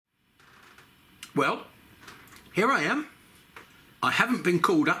Well, here I am. I haven't been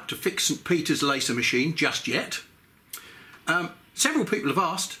called up to fix St Peter's laser machine just yet. Several people have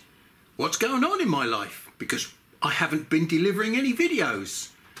asked what's going on in my life because I haven't been delivering any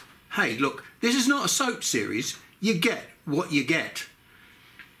videos. Hey, look, this is not a soap series. You get what you get.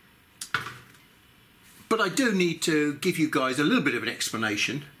 But I do need to give you guys a little bit of an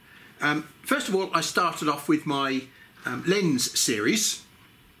explanation. First of all, I started off with my lens series.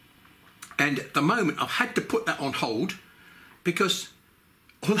 And at the moment, I've had to put that on hold because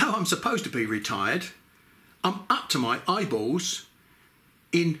although I'm supposed to be retired, I'm up to my eyeballs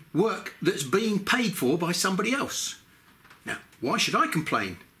in work that's being paid for by somebody else. Now, why should I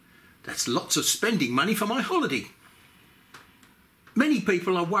complain? That's lots of spending money for my holiday. Many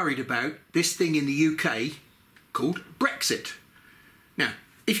people are worried about this thing in the UK called Brexit. Now,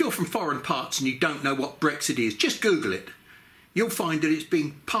 if you're from foreign parts and you don't know what Brexit is, just Google it. You'll find that it's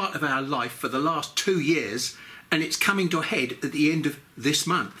been part of our life for the last 2 years and it's coming to a head at the end of this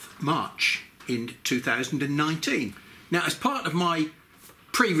month, March in 2019. Now, as part of my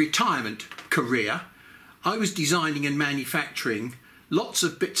pre-retirement career, I was designing and manufacturing lots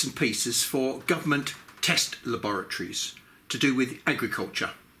of bits and pieces for government test laboratories to do with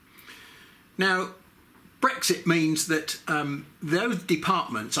agriculture. Now, Brexit means that those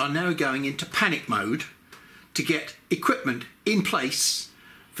departments are now going into panic mode to get equipment in place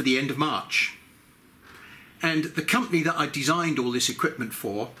for the end of March. And the company that I designed all this equipment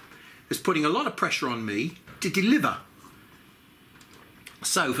for is putting a lot of pressure on me to deliver.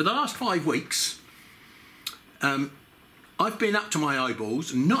 So for the last 5 weeks, I've been up to my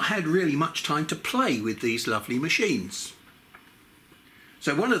eyeballs and not had really much time to play with these lovely machines.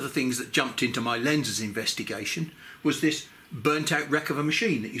 So one of the things that jumped into my lenses investigation was this burnt out wreck of a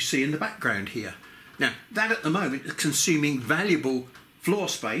machine that you see in the background here. Now, that at the moment is consuming valuable floor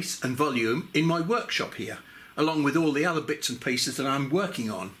space and volume in my workshop here, along with all the other bits and pieces that I'm working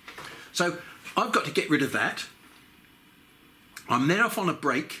on. So I've got to get rid of that. I'm then off on a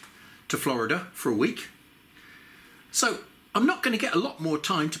break to Florida for a week. So I'm not going to get a lot more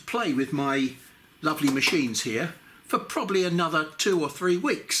time to play with my lovely machines here for probably another 2 or 3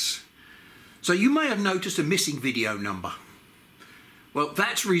 weeks. So you may have noticed a missing video number. Well,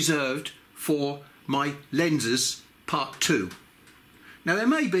 that's reserved for my lenses part 2. Now there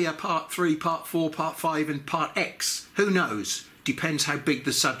may be a part 3, part 4, part 5 and part X. Who knows? Depends how big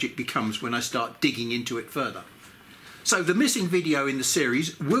the subject becomes when I start digging into it further. So the missing video in the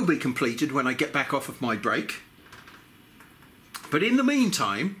series will be completed when I get back off of my break. But in the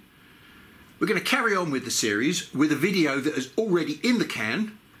meantime, we're going to carry on with the series with a video that is already in the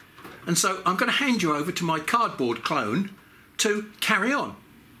can. And so I'm going to hand you over to my cardboard clone to carry on.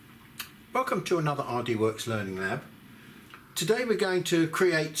 Welcome to another RDWorks Learning Lab. Today we're going to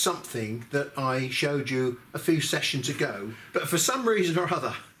create something that I showed you a few sessions ago, but for some reason or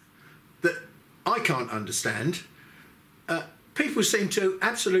other that I can't understand, people seem to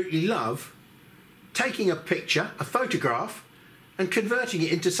absolutely love taking a picture, a photograph, and converting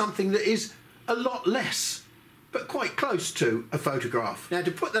it into something that is a lot less, but quite close to a photograph. Now,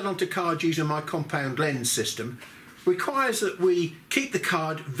 to put that onto card using my compound lens system requires that we keep the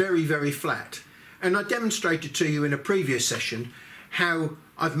card very, very flat. And I demonstrated to you in a previous session how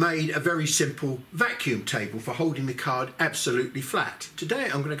I've made a very simple vacuum table for holding the card absolutely flat. Today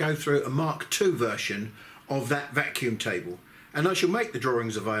I'm going to go through a Mark II version of that vacuum table, and I shall make the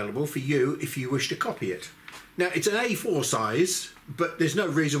drawings available for you if you wish to copy it. Now, it's an A4 size, but there's no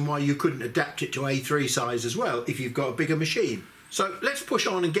reason why you couldn't adapt it to A3 size as well if you've got a bigger machine. So let's push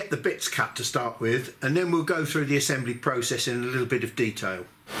on and get the bits cut to start with, and then we'll go through the assembly process in a little bit of detail.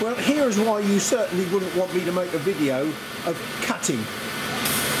 Well, here's why you certainly wouldn't want me to make a video of cutting.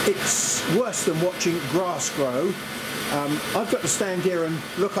 It's worse than watching grass grow. I've got to stand here and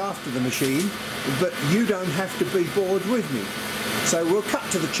look after the machine, but you don't have to be bored with me. So we'll cut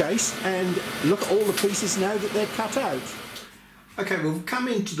to the chase and look at all the pieces now that they're cut out. Okay, we'll come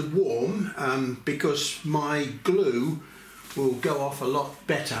into the warm because my glue will go off a lot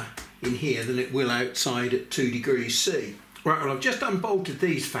better in here than it will outside at 2 degrees C. Right, well, I've just unbolted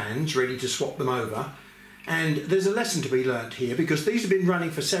these fans, ready to swap them over, and there's a lesson to be learnt here because these have been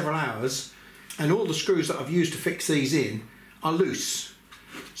running for several hours and all the screws that I've used to fix these in are loose.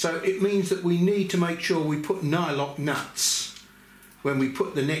 So it means that we need to make sure we put nylock nuts when we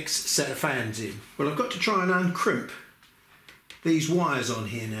put the next set of fans in. Well, I've got to try and uncrimp these wires on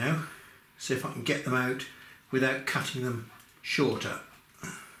here now, see if I can get them out without cutting them shorter.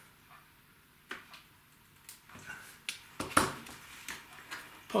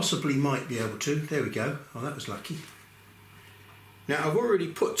 Possibly might be able to. There we go. Oh, that was lucky. Now I've already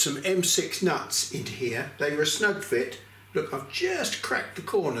put some M6 nuts into here. They were a snug fit. Look, I've just cracked the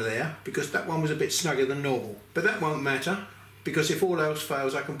corner there because that one was a bit snugger than normal. But that won't matter because if all else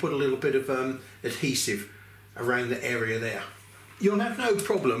fails I can put a little bit of adhesive around the area there. You'll have no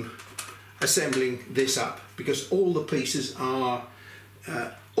problem assembling this up because all the pieces are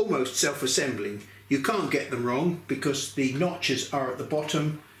almost self-assembling. You can't get them wrong because the notches are at the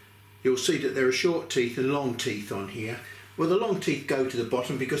bottom. You'll see that there are short teeth and long teeth on here. Well, the long teeth go to the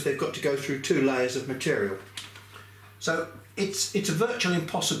bottom because they've got to go through 2 layers of material. So it's a virtual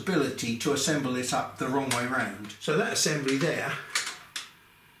impossibility to assemble this up the wrong way round. So that assembly there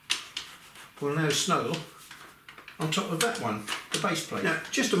will now snuggle on top of that one, the base plate. Now,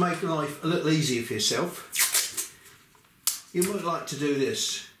 just to make life a little easier for yourself, you might like to do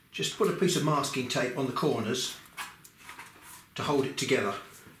this. Just put a piece of masking tape on the corners to hold it together.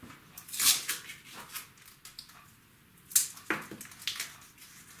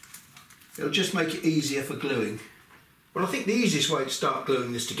 It'll just make it easier for gluing. Well, I think the easiest way to start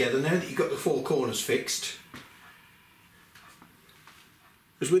gluing this together, now that you've got the 4 corners fixed,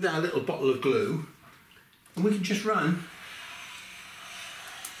 is with our little bottle of glue, and we can just run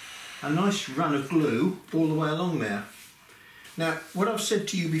a nice run of glue all the way along there. Now, what I've said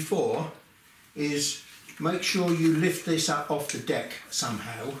to you before is make sure you lift this up off the deck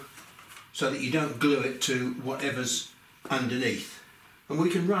somehow so that you don't glue it to whatever's underneath. And we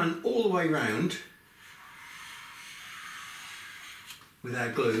can run all the way round with our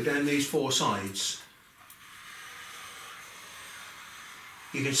glue down these 4 sides.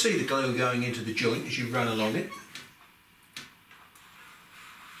 You can see the glue going into the joint as you run along it.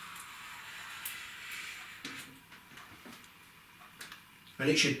 And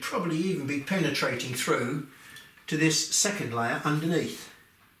it should probably even be penetrating through to this second layer underneath.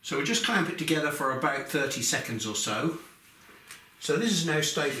 So we'll just clamp it together for about 30 seconds or so. So this is now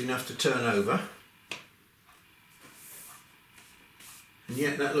stable enough to turn over. And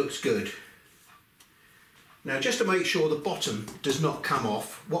yet that looks good. Now, just to make sure the bottom does not come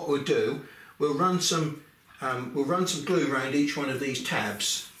off, what we'll do, we'll run some glue around each one of these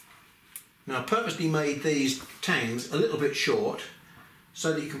tabs. Now, I purposely made these tangs a little bit short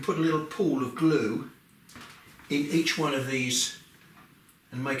so that you can put a little pool of glue in each one of these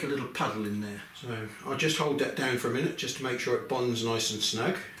and make a little puddle in there. So I'll just hold that down for a minute just to make sure it bonds nice and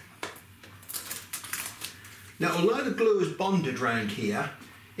snug. Now, although the glue is bonded round here,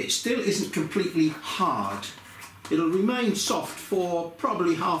 it still isn't completely hard. It'll remain soft for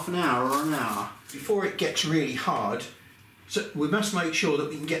probably half an hour or an hour before it gets really hard. So we must make sure that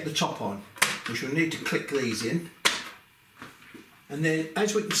we can get the top on, which we'll need to click these in. And then,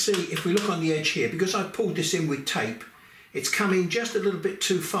 as we can see, if we look on the edge here, because I've pulled this in with tape, it's come in just a little bit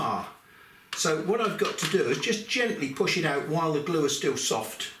too far. So what I've got to do is just gently push it out while the glue is still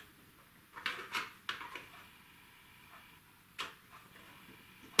soft.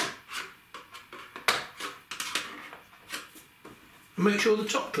 And make sure the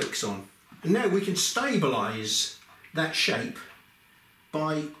top clicks on. And now we can stabilise that shape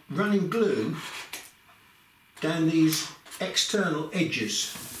by running glue down these external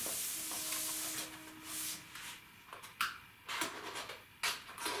edges.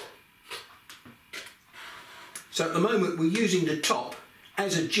 So at the moment we're using the top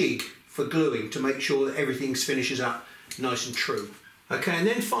as a jig for gluing to make sure that everything finishes up nice and true. Okay, and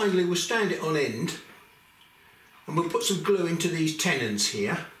then finally we'll stand it on end and we'll put some glue into these tenons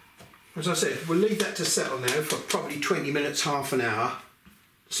here. As I said, we'll leave that to settle now for probably 20 minutes, half an hour,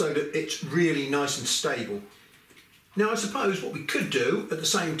 so that it's really nice and stable. Now, I suppose what we could do at the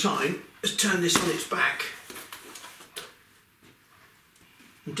same time is turn this on its back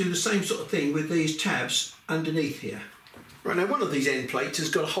and do the same sort of thing with these tabs underneath here. Right, now one of these end plates has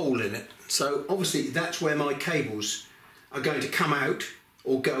got a hole in it, so obviously that's where my cables are going to come out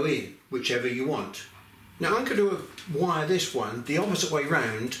or go in, whichever you want. Now I'm going to wire this one the opposite way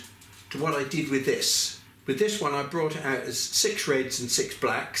round to what I did with this. With this one I brought it out as 6 reds and 6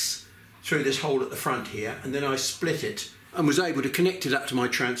 blacks through this hole at the front here, and then I split it and was able to connect it up to my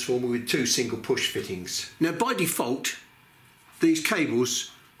transformer with 2 single push fittings. Now by default these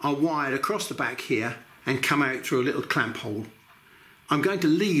cables are wired across the back here and come out through a little clamp hole. I'm going to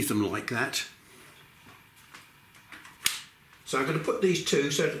leave them like that. So I'm going to put these 2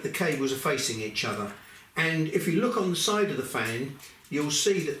 so that the cables are facing each other. And if you look on the side of the fan, you'll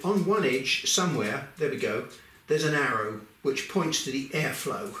see that on one edge somewhere, there we go, there's an arrow which points to the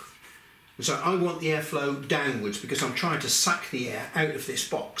airflow. And so I want the airflow downwards because I'm trying to suck the air out of this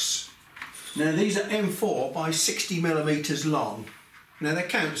box. Now these are M4 by 60mm long. Now they're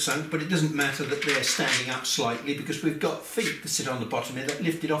countersunk, but it doesn't matter that they're standing up slightly because we've got feet that sit on the bottom here that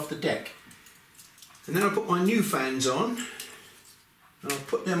lifted off the deck. And then I'll put my new fans on. I'll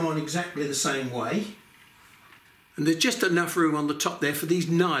put them on exactly the same way. And there's just enough room on the top there for these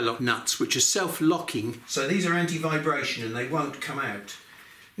nylock nuts, which are self-locking. So these are anti-vibration and they won't come out.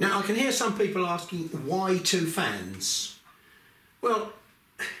 Now I can hear some people asking, why 2 fans? Well,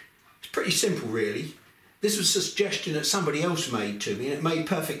 it's pretty simple really. This was a suggestion that somebody else made to me and it made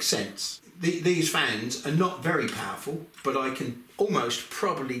perfect sense. These fans are not very powerful, but I can almost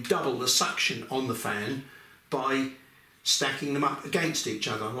probably double the suction on the fan by stacking them up against each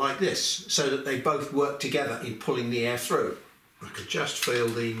other like this, so that they both work together in pulling the air through. I can just feel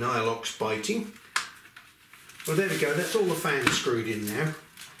the nylocks biting. Well, there we go, that's all the fans screwed in now.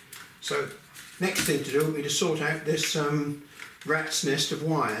 So next thing to do will be to sort out this rat's nest of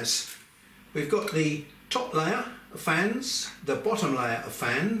wires. We've got the top layer of fans, the bottom layer of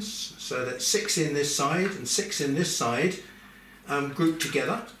fans, so that's 6 in this side and 6 in this side, grouped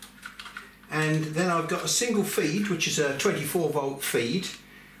together. And then I've got a single feed, which is a 24-volt feed,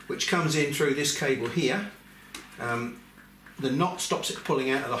 which comes in through this cable here. The knot stops it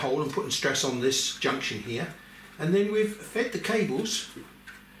pulling out of the hole and putting stress on this junction here. And then we've fed the cables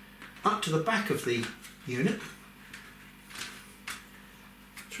up to the back of the unit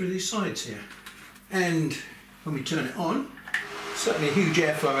through these sides here. And when we turn it on, certainly a huge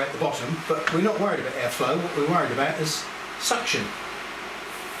airflow at the bottom, but we're not worried about airflow. What we're worried about is suction.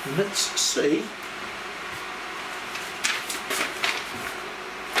 And let's see.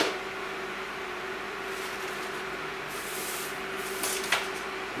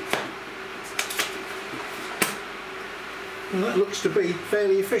 Well, that looks to be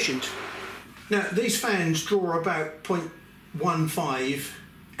fairly efficient. Now these fans draw about 0.15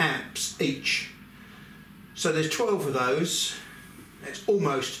 amps each. So there's 12 of those. That's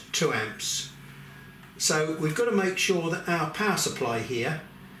almost 2 amps. So we've got to make sure that our power supply here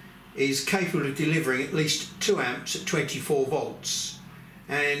is capable of delivering at least 2 amps at 24 volts.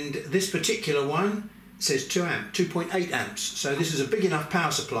 And this particular one says 2.8 amps. So this is a big enough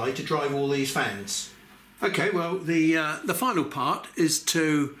power supply to drive all these fans. Okay, well the final part is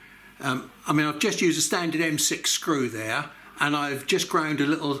to, I've just used a standard M6 screw there, and I've just ground a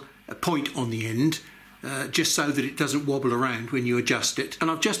little point on the end, just so that it doesn't wobble around when you adjust it.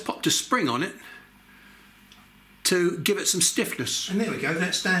 And I've just popped a spring on it to give it some stiffness. And there we go,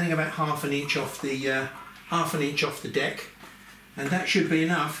 that's standing about half an inch off the deck, and that should be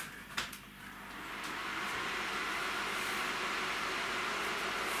enough.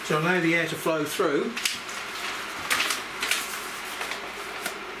 So allow the air to flow through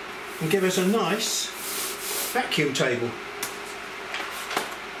and give us a nice vacuum table.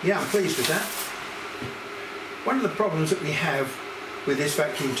 Yeah, I'm pleased with that. One of the problems that we have with this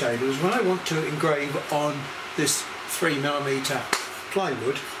vacuum table is when I want to engrave on this 3mm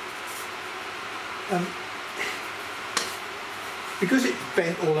plywood, because it's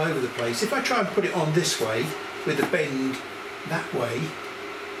bent all over the place, if I try and put it on this way with the bend that way,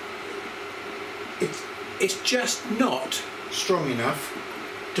 it's just not strong enough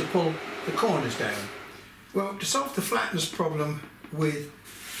to pull the corners down. Well, to solve the flatness problem with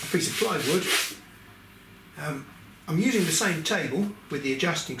a piece of plywood, I'm using the same table with the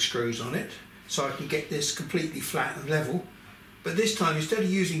adjusting screws on it, so I can get this completely flat and level. But this time, instead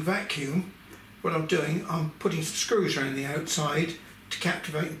of using vacuum, what I'm doing, I'm putting some screws around the outside to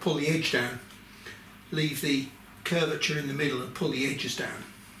captivate and pull the edge down. Leave the curvature in the middle and pull the edges down.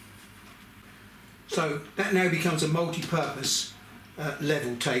 So that now becomes a multi-purpose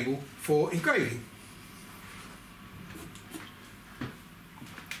level table for engraving.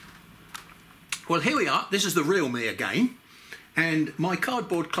 Well, here we are. This is the real me again, and my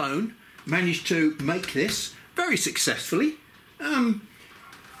cardboard clone managed to make this very successfully.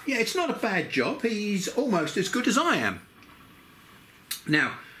 Yeah, it's not a bad job. He's almost as good as I am.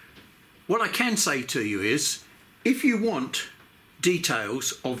 Now, what I can say to you is, if you want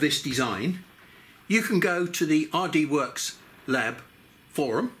details of this design, you can go to the RDWorks lab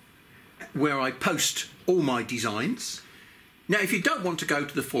forum, where I post all my designs. Now, if you don't want to go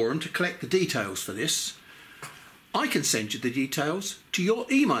to the forum to collect the details for this, I can send you the details to your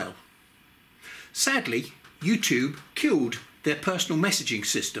email. Sadly, YouTube killed their personal messaging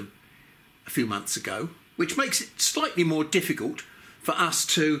system a few months ago, which makes it slightly more difficult for us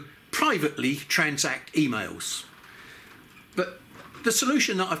to privately transact emails. But the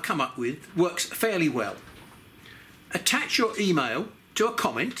solution that I've come up with works fairly well. Attach your email to a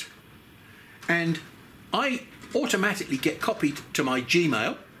comment, and I automatically get copied to my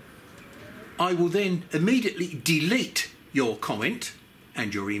Gmail. I will then immediately delete your comment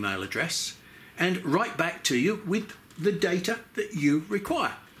and your email address and write back to you with the data that you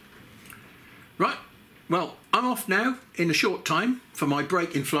require. Right, well, I'm off now in a short time for my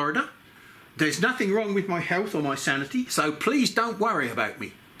break in Florida. There's nothing wrong with my health or my sanity, so please don't worry about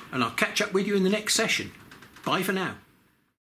me. And I'll catch up with you in the next session. Bye for now.